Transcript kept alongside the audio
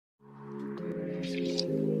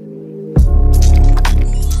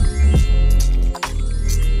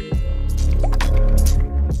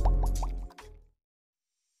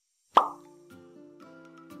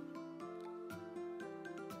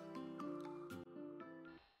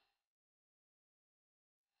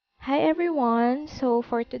Hi everyone! So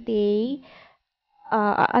for today,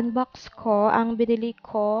 unbox ko ang binili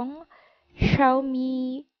kong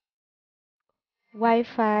Xiaomi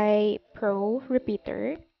Wi-Fi Pro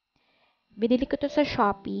repeater. Binili ko to sa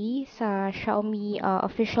Shopee, sa Xiaomi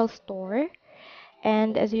official store.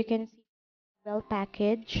 And as you can see, well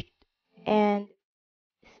packaged and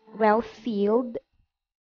well sealed.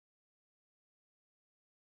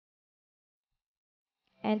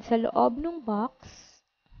 And sa loob ng box,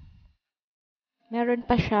 meron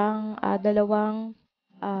pa siyang dalawang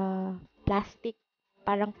plastic,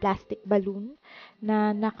 parang plastic balloon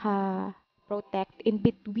na naka-protect in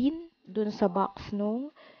between dun sa box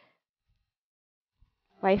nung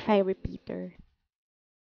Wi-Fi repeater.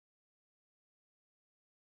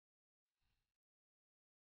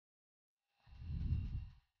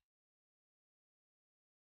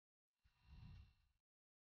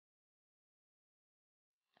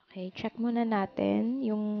 Okay, check muna natin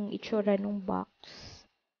yung itsura ng box.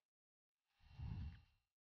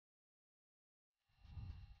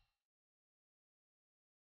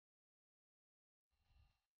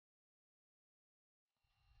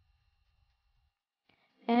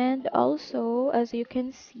 And also, as you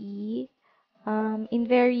can see,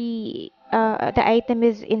 the item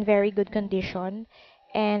is in very good condition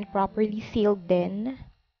and properly sealed din.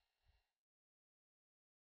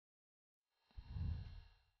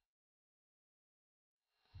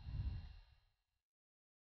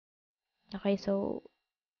 Okay, so,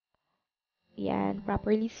 yan,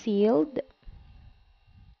 properly sealed.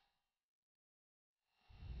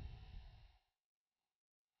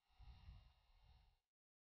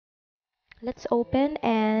 Let's open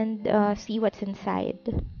and see what's inside.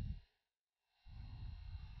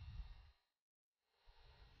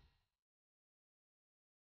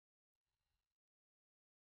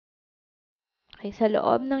 Okay, sa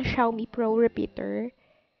loob ng Xiaomi Pro repeater,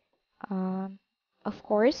 of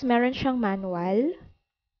course, meron siyang manual.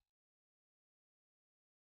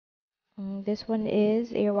 This one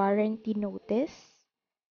is a warranty notice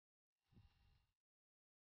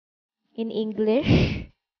in English.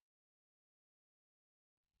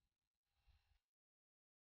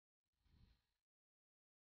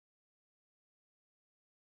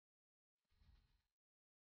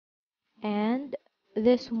 And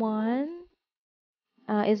this one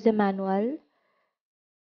is the manual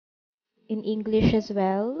in English as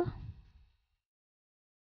well.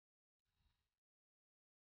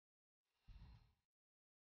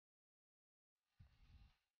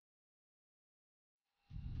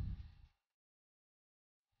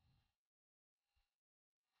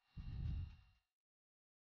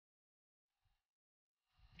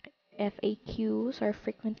 FAQs or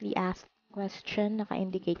frequently asked question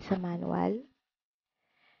naka-indicate sa manual.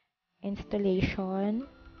 Installation.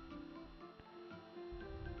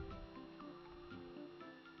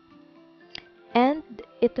 And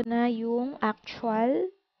ito na yung actual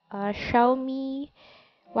Xiaomi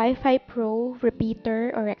Wi-Fi Pro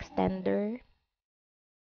repeater or extender.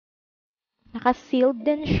 Naka-sealed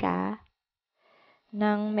din siya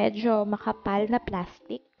ng medyo makapal na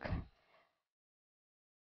plastic.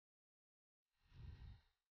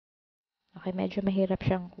 Okay, medyo mahirap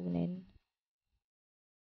siyang kunin.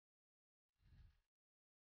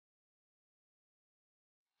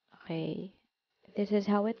 Okay, this is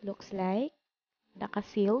how it looks like.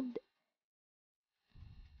 Naka-sealed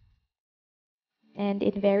and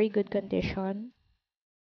in very good condition.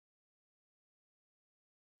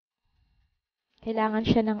 Kailangan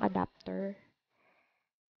siya ng adapter.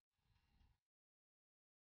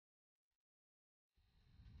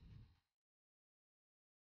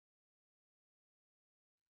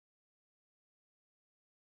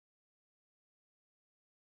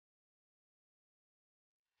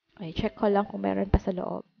 Okay, check ko lang kung meron pa sa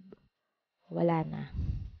loob. Wala na.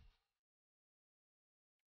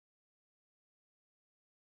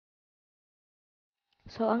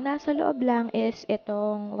 So, ang nasa loob lang is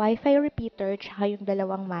itong Wi-Fi repeater tsaka yung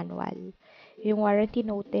dalawang manual. Yung warranty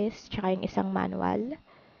notice tsaka yung isang manual.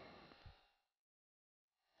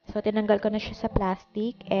 So, tinanggal ko na siya sa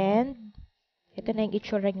plastic and ito na yung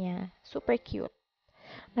itsura niya. Super cute.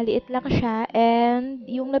 Maliit lang siya and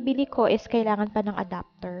yung nabili ko is kailangan pa ng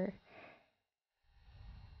adapter.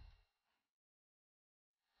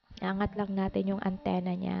 Angat lang natin yung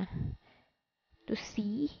antenna niya to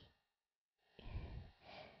see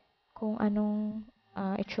kung anong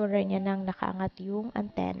itsura niya nang nakaangat yung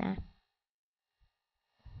antenna.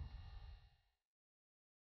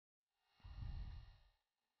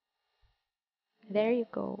 There you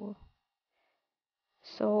go.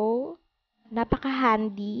 So,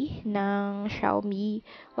 napaka-handy ng Xiaomi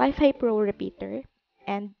Wi-Fi Pro repeater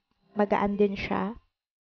and magaan din siya.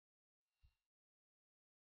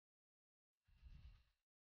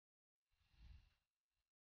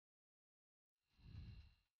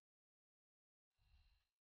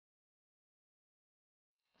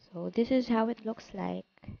 So this is how it looks like.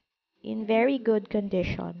 In very good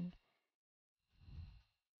condition.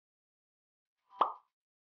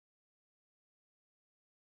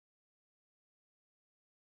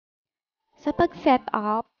 Sa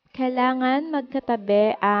pag-setup, kailangan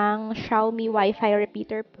magkatabi ang Xiaomi Wi-Fi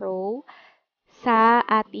Repeater Pro sa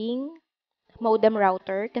ating modem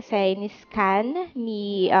router kasi ni-scan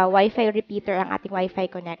ni Wi-Fi repeater ang ating Wi-Fi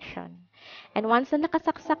connection. And once na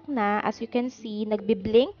nakasaksak na, as you can see,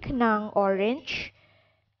 nagbi-blink ng orange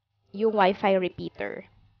yung Wi-Fi repeater.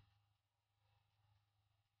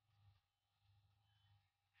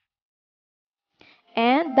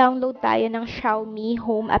 And download tayo ng Xiaomi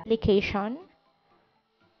Home application.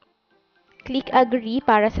 Click agree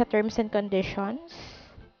para sa terms and conditions.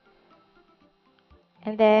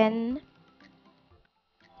 And then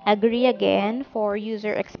agree again for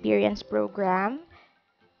user experience program.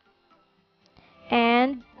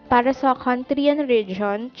 And para sa country and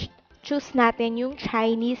region, choose natin yung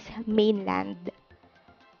Chinese mainland.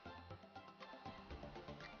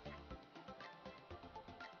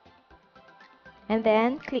 And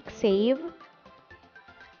then click save.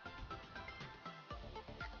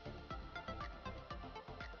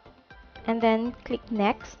 And then click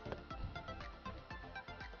next.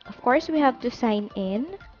 Of course, we have to sign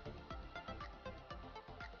in.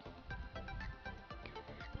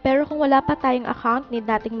 Pero kung wala pa tayong account, need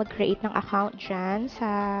nating mag-create ng account dyan sa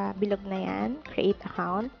bilog na yan. Create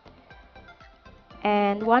account.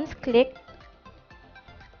 And once click,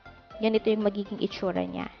 yan ito yung magiging itsura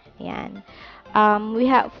niya. Ayan. We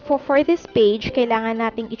have, for this page, kailangan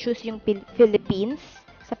nating i-choose yung Philippines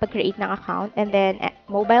sa pag-create ng account. And then,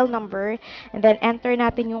 mobile number. And then, enter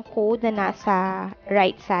natin yung code na nasa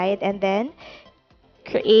right side. And then,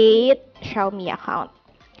 create Xiaomi account.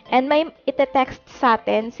 And may ite-text sa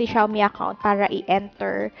atin si Xiaomi account para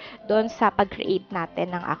i-enter doon sa pag-create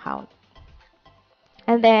natin ng account.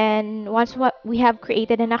 And then, once we have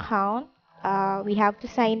created an account, we have to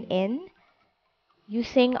sign in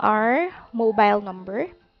using our mobile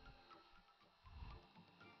number.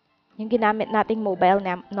 Yung ginamit nating mobile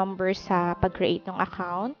number sa pag-create ng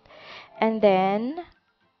account. And then,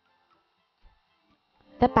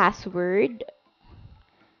 the password.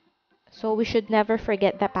 So, we should never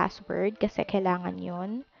forget the password kasi kailangan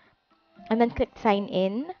yun. And then, click sign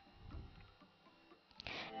in.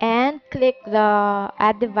 And click the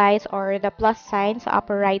add device or the plus sign sa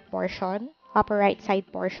upper right side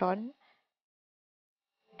portion.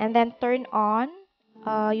 And then, turn on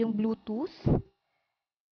yung Bluetooth.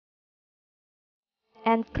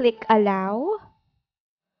 And click allow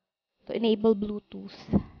to enable Bluetooth.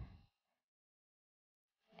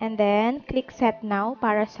 And then, click set now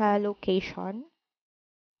para sa location.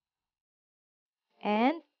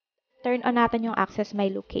 And turn on natin yung access my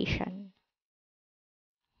location.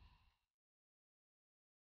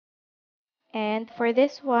 And for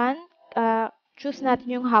this one, choose natin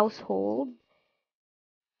yung household.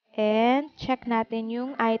 And check natin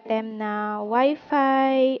yung item na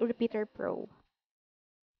Wi-Fi Repeater Pro.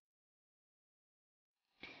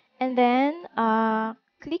 And then,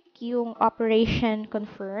 click yung operation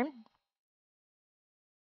confirmed.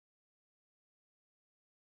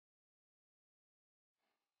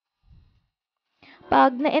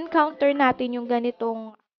 Pag na-encounter natin yung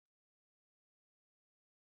ganitong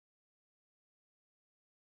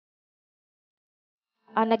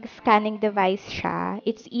nag-scanning device siya,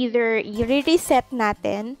 it's either i-reset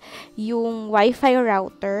natin yung Wi-Fi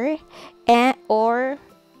router or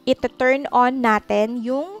ita-turn on natin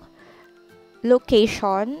yung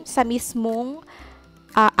location sa mismong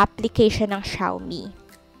application ng Xiaomi.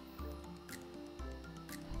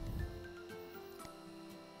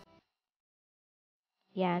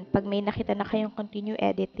 Yan, pag may nakita na kayong continue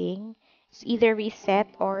editing, it's either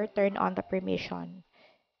reset or turn on the permission.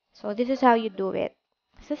 So this is how you do it.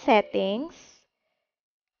 Sa settings,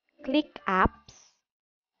 click apps,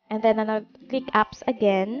 and then click apps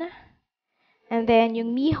again, and then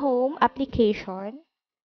yung Mi Home application,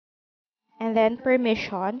 and then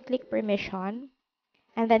permission, click permission,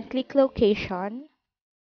 and then click location,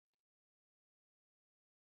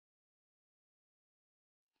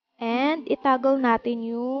 and itoggle natin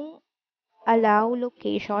yung allow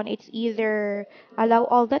location. It's either allow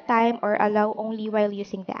all the time or allow only while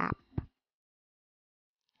using the app.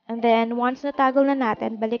 And then, once natoggle na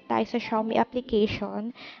natin, balik tayo sa Xiaomi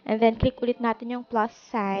application. And then, click ulit natin yung plus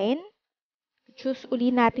sign. choose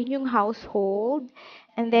uli natin yung household,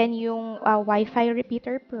 and then yung Wi-Fi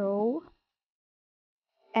repeater pro,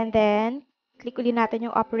 and then click uli natin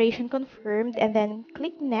yung operation confirmed, and then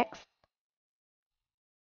click next.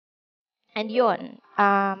 And yun,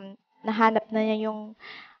 nahanap na niya yung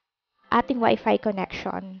ating Wi-Fi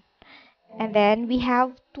connection. And then we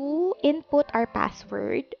have to input our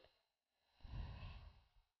password.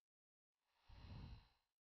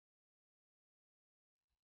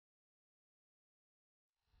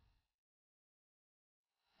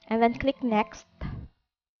 And then click next.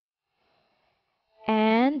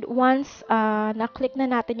 And once na-click na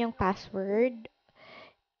natin yung password,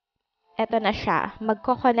 eto na siya.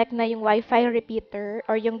 Magko-connect na yung Wi-Fi repeater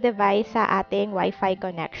or yung device sa ating Wi-Fi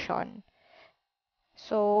connection.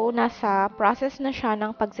 So, nasa process na siya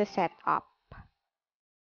ng pagse-set up.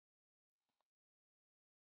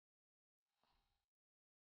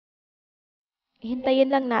 Hintayin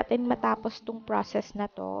lang natin matapos tong process na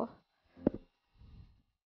to.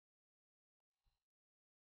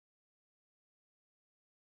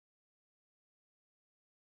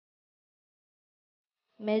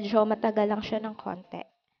 Medyo matagal lang siya ng konti.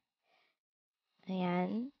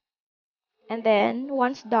 Ayan. And then,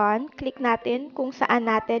 once done, click natin kung saan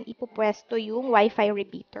natin ipupwesto yung Wi-Fi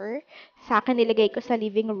repeater. Sa akin, nilagay ko sa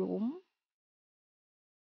living room.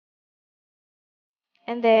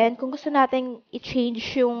 And then, kung gusto natin i-change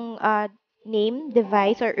yung name,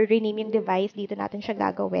 device, or rename yung device, dito natin siya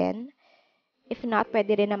gagawin. If not,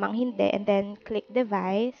 pwede rin namang hindi. And then, click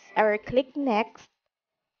device, or click next.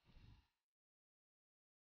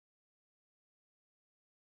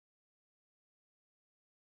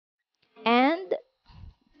 And,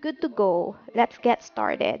 good to go. Let's get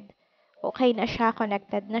started. Okay na siya,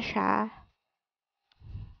 connected na siya.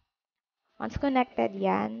 Once connected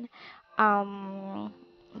yan,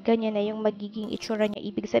 ganyan na yung magiging itsura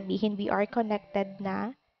niya. Ibig sabihin, we are connected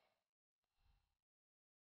na.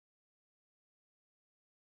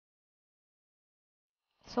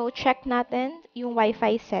 So, check natin yung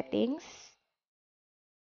Wi-Fi settings.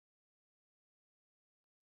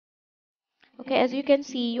 Okay, as you can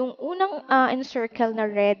see, yung unang encircle na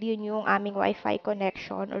red, yun yung aming Wi-Fi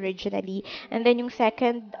connection originally. And then yung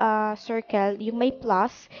second circle, yung may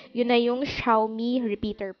plus, yun na yung Xiaomi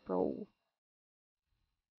Repeater Pro.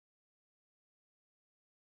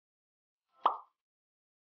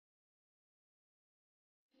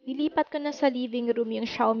 Nilipat ko na sa living room yung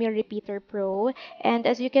Xiaomi Repeater Pro. And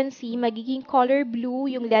as you can see, magiging color blue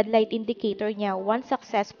yung LED light indicator niya once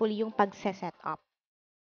successful yung pagse-set up.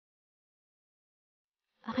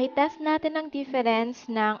 Okay, test natin ang difference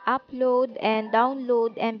ng upload and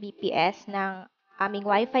download Mbps ng aming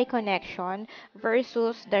Wi-Fi connection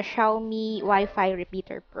versus the Xiaomi Wi-Fi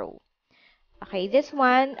Repeater Pro. Okay, this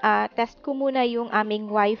one, test ko muna yung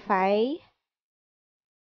aming Wi-Fi.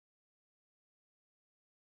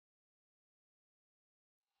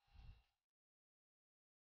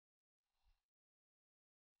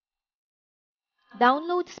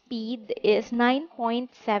 Download speed is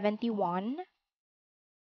 9.71.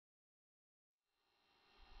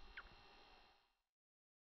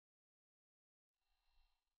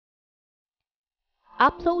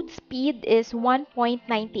 Upload speed is 1.98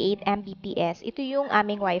 Mbps. Ito yung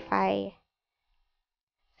aming Wi-Fi.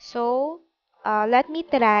 So, let me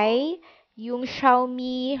try yung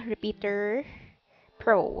Xiaomi Repeater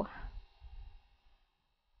Pro.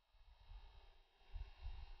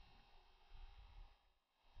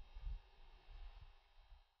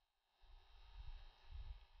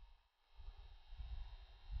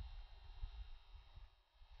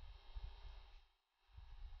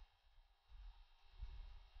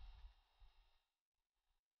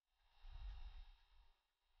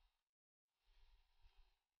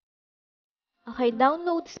 Okay,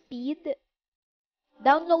 download speed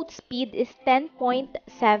is 10.7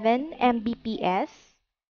 Mbps.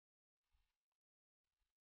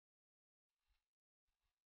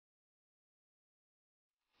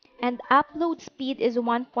 And upload speed is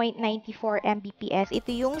 1.94 Mbps.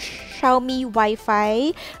 Ito yung Xiaomi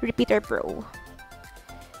Wi-Fi Repeater Pro.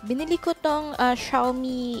 Binili ko tong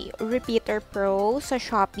Xiaomi Repeater Pro sa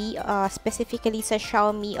Shopee, specifically sa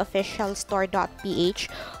Xiaomi official store.ph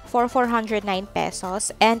for 409 pesos,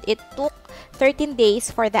 and it took 13 days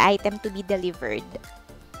for the item to be delivered.